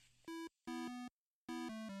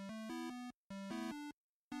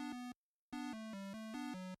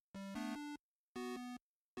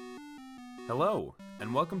Hello,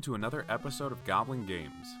 and welcome to another episode of Goblin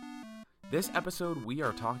Games. This episode we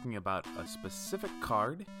are talking about a specific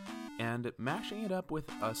card and mashing it up with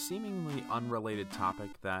a seemingly unrelated topic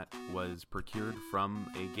that was procured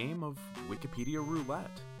from a game of Wikipedia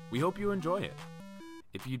Roulette. We hope you enjoy it.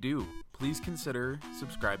 If you do, please consider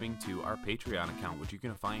subscribing to our Patreon account, which you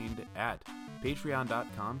can find at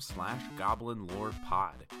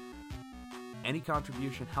patreon.com/goblinlorepod. Any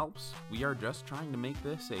contribution helps. We are just trying to make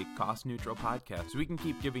this a cost-neutral podcast so we can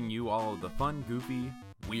keep giving you all of the fun, goofy,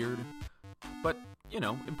 weird, but,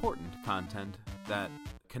 important content that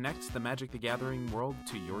connects the Magic the Gathering world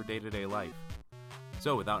to your day-to-day life.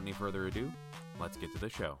 So without any further ado, let's get to the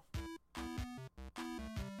show.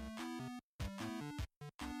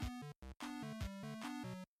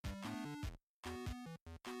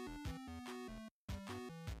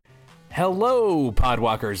 Hello,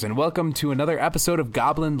 Podwalkers, and welcome to another episode of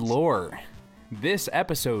Goblin Lore. This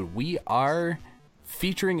episode, we are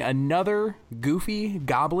featuring another goofy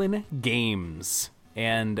Goblin Games.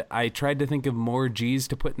 And I tried to think of more G's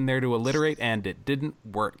to put in there to alliterate, and it didn't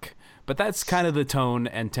work. But that's kind of the tone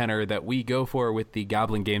and tenor that we go for with the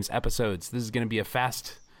Goblin Games episodes. This is going to be a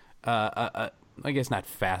fast, I guess not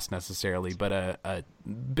fast necessarily, but a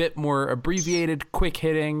bit more abbreviated,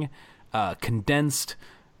 quick-hitting, condensed,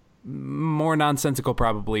 more nonsensical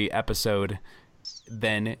probably episode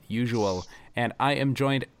than usual. And I am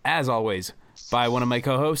joined, as always, by one of my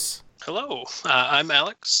co-hosts. Hello, I'm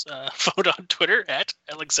Alex, found on Twitter at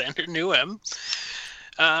AlexanderNewM.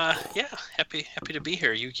 Happy to be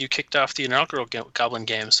here. You kicked off the inaugural Goblin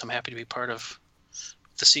Games, so I'm happy to be part of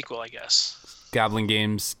the sequel, I guess. Goblin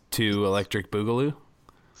Games 2 Electric Boogaloo?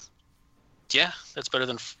 Yeah, that's better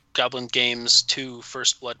than Goblin Games 2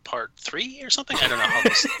 First Blood Part 3 or something? I don't know how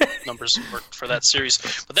those numbers work for that series,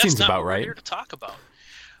 but that's Seems not about what we're right. here to talk about.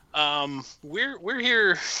 We're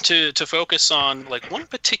here to focus on like one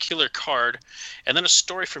particular card and then a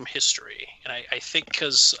story from history. And I think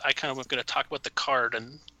because I kind of am going to talk about the card,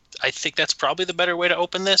 and I think that's probably the better way to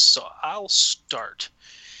open this, so I'll start.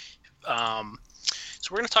 So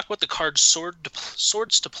we're going to talk about the card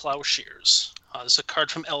Swords to Plowshares. This is a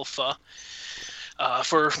card from Alpha.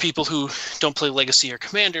 For people who don't play Legacy or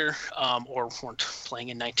Commander, or weren't playing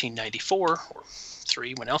in 1994 or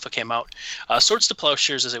 3 when Alpha came out, Swords to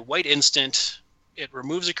Plowshares is a white instant. It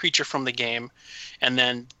removes a creature from the game, and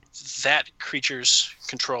then that creature's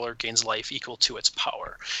controller gains life equal to its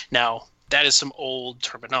power. Now, that is some old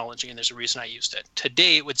terminology, and there's a reason I used it.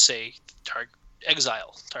 Today, it would say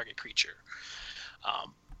exile target creature.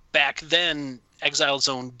 Back then, Exile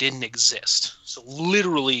Zone didn't exist. So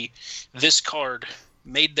literally, this card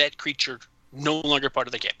made that creature no longer part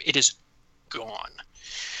of the game. It is gone.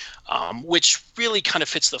 Which really kind of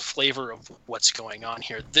fits the flavor of what's going on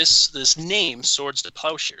here. This name, Swords to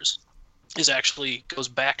Plowshares, goes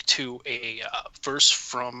back to a verse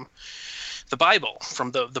from the Bible,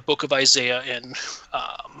 from the book of Isaiah, and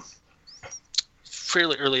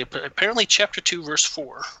fairly early, apparently chapter 2, verse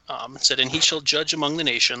 4. It said, "And he shall judge among the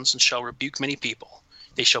nations, and shall rebuke many people.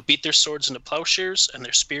 They shall beat their swords into plowshares, and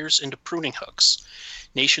their spears into pruning hooks.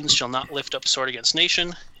 Nations shall not lift up sword against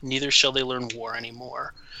nation, neither shall they learn war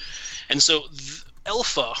anymore." And so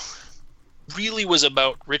Alpha really was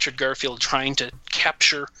about Richard Garfield trying to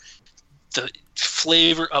capture the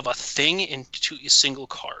flavor of a thing into a single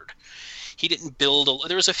card. He didn't build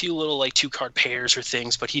there was a few little like 2-card pairs or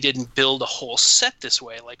things, but he didn't build a whole set this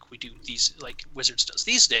way like we do like Wizards does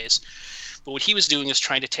these days. But what he was doing is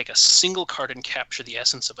trying to take a single card and capture the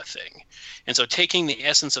essence of a thing. And so taking the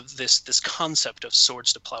essence of this concept of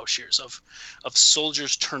Swords to Plowshares, of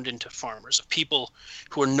soldiers turned into farmers, of people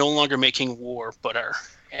who are no longer making war but are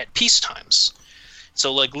at peace times.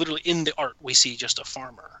 So like literally in the art we see just a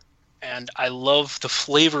farmer. And I love the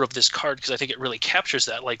flavor of this card because I think it really captures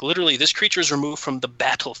that. Like literally this creature is removed from the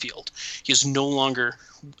battlefield. He is no longer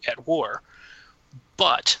at war.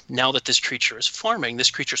 But now that this creature is farming, this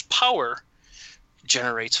creature's power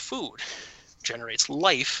generates food, generates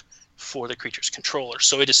life for the creature's controller.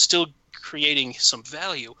 So it is still creating some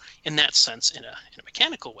value in that sense in a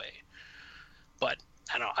mechanical way. But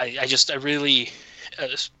I don't know, I really,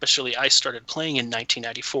 especially I started playing in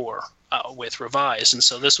 1994 with Revised, and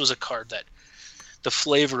so this was a card that the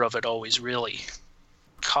flavor of it always really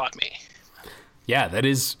caught me. Yeah, it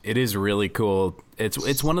is really cool.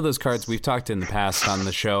 It's one of those cards we've talked in the past on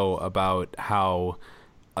the show about how,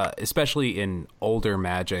 especially in older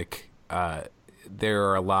Magic, there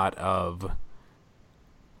are a lot of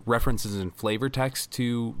references in flavor text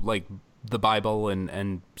to like the Bible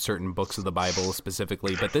and certain books of the Bible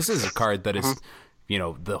specifically. But this is a card that is,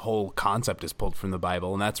 the whole concept is pulled from the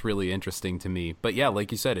Bible, and that's really interesting to me. But yeah,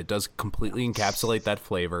 like you said, it does completely encapsulate that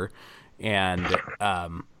flavor, and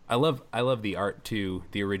I love the art too.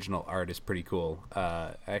 The original art is pretty cool.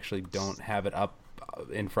 I actually don't have it up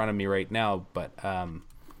in front of me right now, but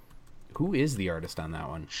who is the artist on that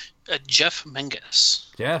one? Jeff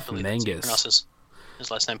Menges. Jeff Menges. Pronounces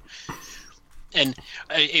his last name. And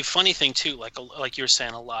a funny thing too, like you were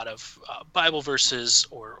saying, a lot of Bible verses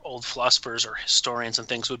or old philosophers or historians and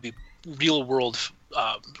things would be real world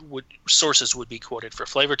sources would be quoted for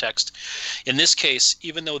flavor text. In this case,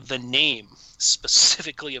 even though the name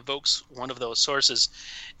specifically evokes one of those sources,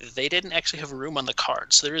 they didn't actually have room on the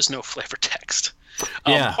card, so there is no flavor text.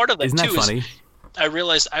 Yeah, part of that isn't that too funny? Is I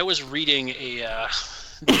realized I was reading a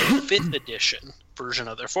fifth edition version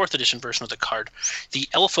of their fourth edition version of the card. The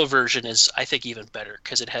alpha version is, I think, even better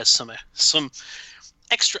because it has some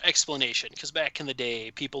extra explanation, because back in the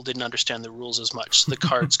day people didn't understand the rules as much, so the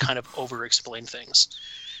cards kind of over explain things.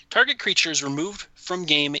 Target creature is removed from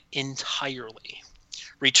game entirely.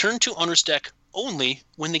 Return to owner's deck only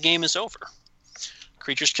when the game is over.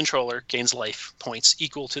 Creature's controller gains life points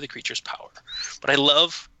equal to the creature's power. But I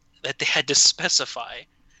love that they had to specify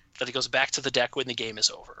that it goes back to the deck when the game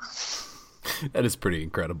is over. That is pretty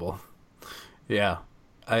incredible. Yeah,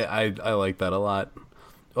 I like that a lot.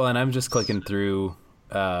 Well, and I'm just clicking through,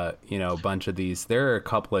 a bunch of these. There are a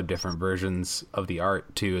couple of different versions of the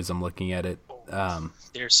art too, as I'm looking at it.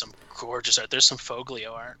 There's some gorgeous art. There's some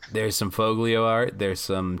Foglio art. There's some Foglio art. There's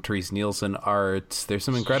some Therese Nielsen art. There's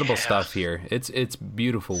some incredible stuff here. It's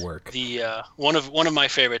beautiful work. The one of my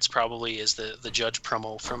favorites probably is the Judge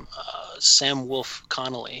promo from Sam Wolfe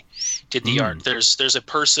Connolly did the art. There's a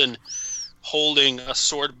person holding a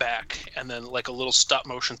sword back, and then like a little stop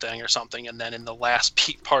motion thing or something, and then in the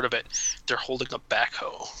last part of it, they're holding a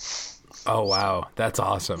backhoe. Oh wow, that's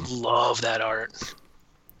awesome! Love that art.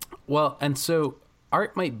 Well, and so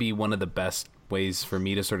art might be one of the best ways for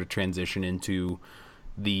me to sort of transition into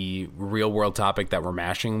the real world topic that we're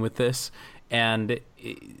mashing with this. And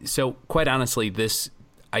so, quite honestly, this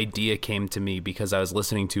idea came to me because I was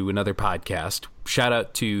listening to another podcast. Shout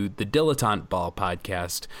out to the Dilettante Ball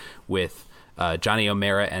podcast with Johnny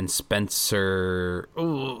O'Mara and Spencer.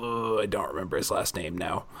 I don't remember his last name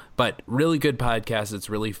now, but really good podcast. It's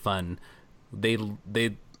really fun. They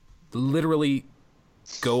literally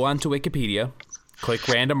go onto Wikipedia, click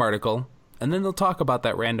random article, and then they'll talk about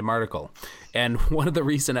that random article. And one of the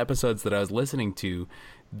recent episodes that I was listening to,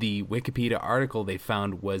 the Wikipedia article they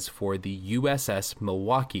found was for the USS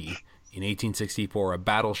Milwaukee in 1864, a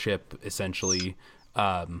battleship essentially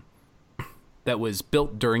that was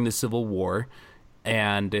built during the Civil War.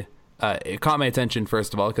 And it caught my attention,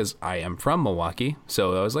 first of all, because I am from Milwaukee.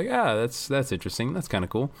 So I was like, that's interesting. That's kind of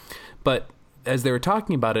cool. But as they were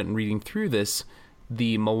talking about it and reading through this,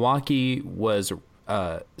 the Milwaukee was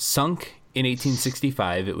sunk in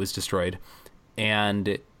 1865. It was destroyed.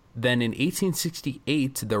 And then in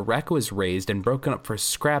 1868, the wreck was raised and broken up for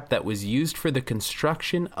scrap that was used for the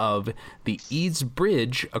construction of the Eads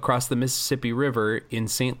Bridge across the Mississippi River in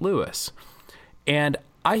St. Louis. And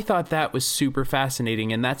I thought that was super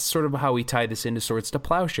fascinating, and that's sort of how we tie this into Swords to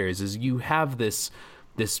Plowshares, is you have this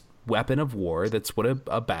weapon of war. That's what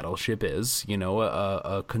a battleship is,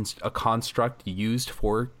 a construct used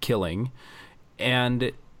for killing.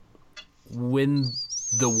 And when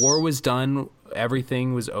the war was done,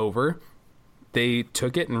 everything was over, they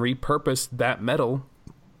took it and repurposed that metal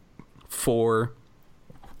for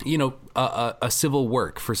a civil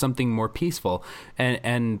work, for something more peaceful.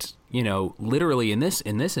 And literally in this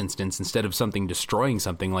instance, instead of something destroying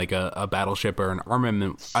something like a battleship or an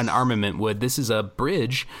armament would, this is a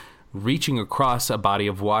bridge reaching across a body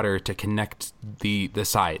of water to connect the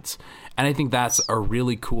sides. And I think that's a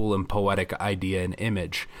really cool and poetic idea and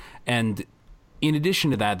image. And in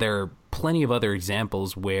addition to that, there are plenty of other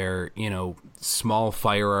examples where, small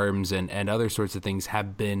firearms and other sorts of things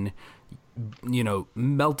have been,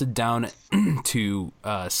 melted down to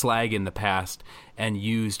slag in the past and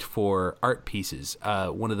used for art pieces.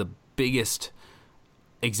 One of the biggest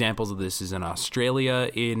examples of this is in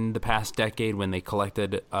Australia in the past decade, when they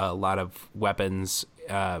collected a lot of weapons,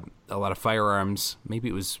 a lot of firearms. Maybe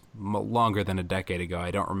it was longer than a decade ago.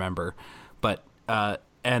 I don't remember. But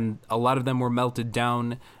and a lot of them were melted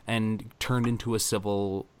down and turned into a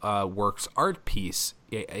civil works art piece.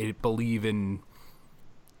 I believe in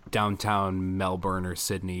downtown Melbourne or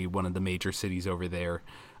Sydney, one of the major cities over there.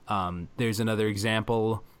 There's another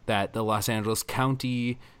example that the Los Angeles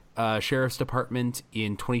County Sheriff's Department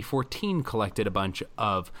in 2014 collected a bunch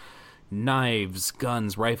of knives,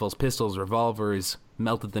 guns, rifles, pistols, revolvers,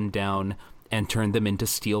 melted them down, and turned them into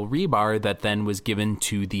steel rebar that then was given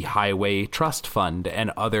to the Highway Trust Fund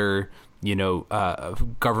and other,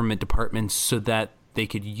 government departments so that they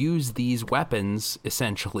could use these weapons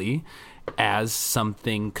essentially as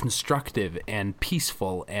something constructive and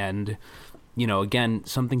peaceful and, again,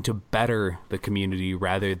 something to better the community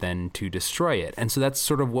rather than to destroy it. And so that's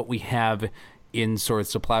sort of what we have in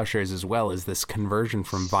Swords to Plowshares as well, is this conversion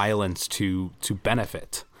from violence to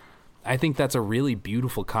benefit. I think that's a really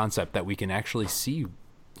beautiful concept that we can actually see,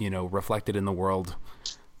 reflected in the world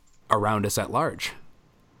around us at large.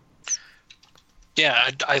 Yeah,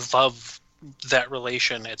 I love that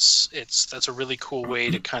relation. That's a really cool way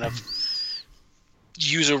to kind of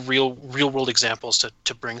use a real world examples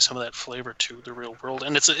to bring some of that flavor to the real world.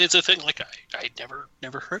 And it's a thing like I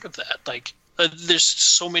never heard of that. Like there's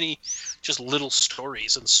so many just little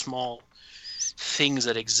stories and small things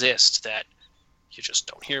that exist that you just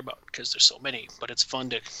don't hear about because there's so many, but it's fun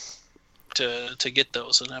to get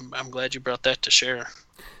those, and I'm glad you brought that to share.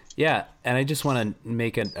 Yeah, and I just want to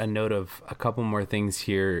make a note of a couple more things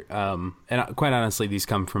here, and quite honestly, these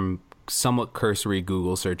come from somewhat cursory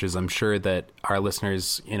Google searches. I'm sure that our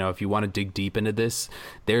listeners, if you want to dig deep into this,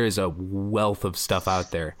 there is a wealth of stuff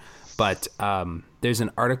out there, but there's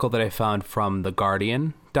an article that I found from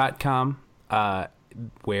theguardian.com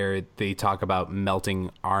where they talk about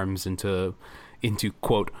melting arms into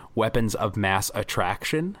quote weapons of mass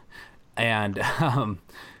attraction, and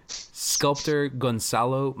sculptor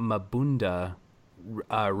Gonçalo Mabunda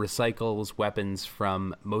recycles weapons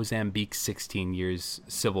from Mozambique's 16 years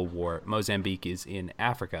civil war. Mozambique is in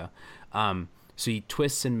Africa. So he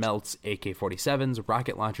twists and melts AK-47s,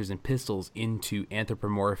 rocket launchers, and pistols into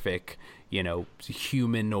anthropomorphic,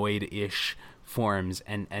 humanoid-ish forms,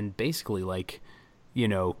 and basically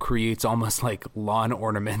creates almost like lawn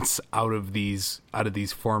ornaments out of these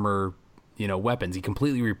former, weapons. He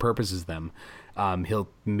completely repurposes them. He'll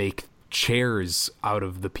make chairs out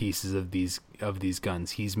of the pieces of these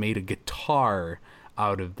guns. He's made a guitar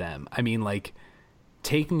out of them. I mean,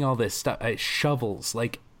 taking all this stuff, shovels,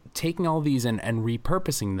 taking all these and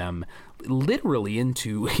repurposing them literally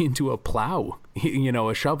into a plow.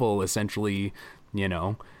 A shovel essentially,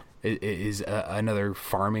 is another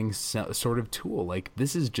farming sort of tool.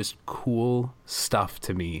 This is just cool stuff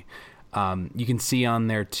to me. You can see on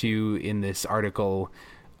there too in this article,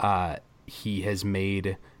 he has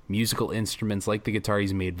made musical instruments like the guitar.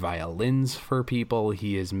 He's made violins for people.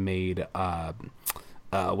 He has made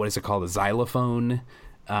what is it called, a xylophone.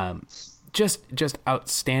 Just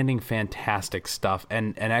outstanding, fantastic stuff,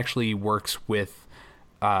 and actually works with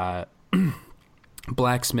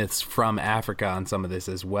blacksmiths from Africa on some of this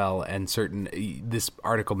as well, and this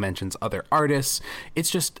article mentions other artists. It's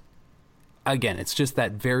just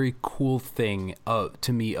that very cool thing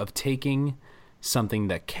to me of taking something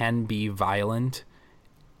that can be violent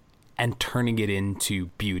and turning it into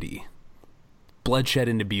beauty. Bloodshed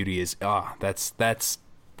into beauty is that's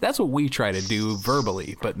what we try to do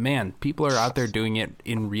verbally, but man, people are out there doing it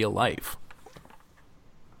in real life.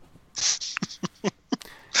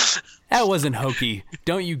 That wasn't hokey.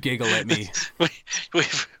 Don't you giggle at me.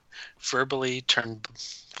 We've verbally turned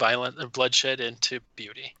bloodshed into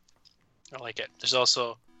beauty. I like it. There's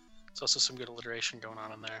also some good alliteration going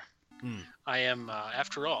on in there. I am,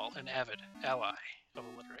 after all, an avid ally of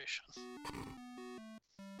alliteration.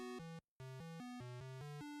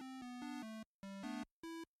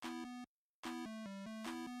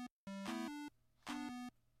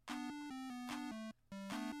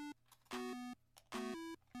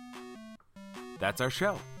 That's our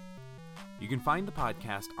show. You can find the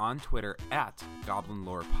podcast on Twitter at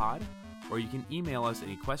GoblinLorePod, or you can email us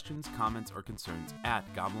any questions, comments, or concerns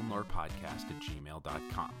at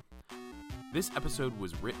goblinlorepodcast@gmail.com. This episode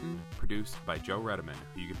was written, produced by Joe Redeman,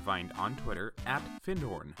 who you can find on Twitter at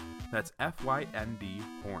Fyndhorn. That's Fynd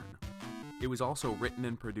Horn. It was also written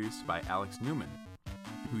and produced by Alex Newman,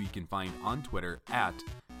 who you can find on Twitter at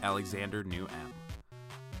AlexanderNewM.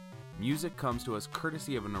 Music comes to us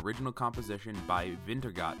courtesy of an original composition by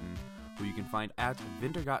Wintergatan, who you can find at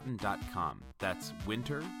wintergatan.com. That's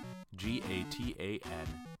winter, GATAN.com.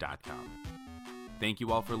 Thank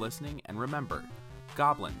you all for listening, and remember,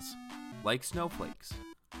 goblins, like snowflakes,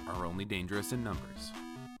 are only dangerous in numbers.